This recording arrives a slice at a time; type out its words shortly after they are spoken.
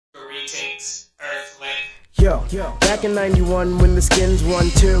Greetings, Earthling. Yo, back in 91 when the Skins won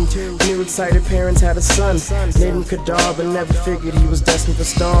too. New excited parents had a son, named him Kedar, but never figured he was destined for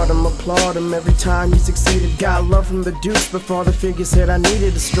stardom. Applaud him every time he succeeded. Got love from the Dukez, but father figure said I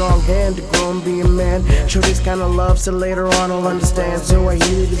needed a strong hand to grow and be a man. Show this kind of love so later on I'll understand. So I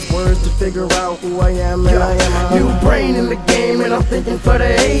heeded his words to figure out who I am, and I am a new brain in the game, and I'm thinking for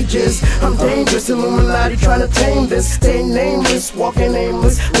the ages. I'm dangerous, Illuminati trying to tame this. Stay nameless, walking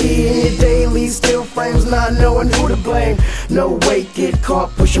aimlessly in your daily still frames, not knowing who to blame. No way, get caught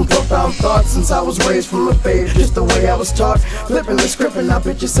pushing profound thoughts since I was raised from a babe, just the way I was taught. Flipping the script and I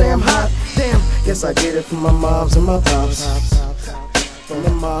bet you say I'm hot. Damn, guess I get it from my moms and my pops. From my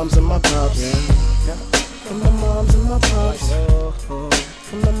moms and my pops. From my moms and my pops.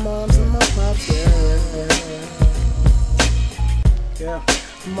 From my moms and my pops. Yeah.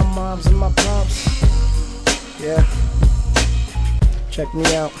 From my moms and my pops. Yeah. Check me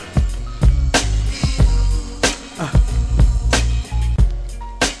out.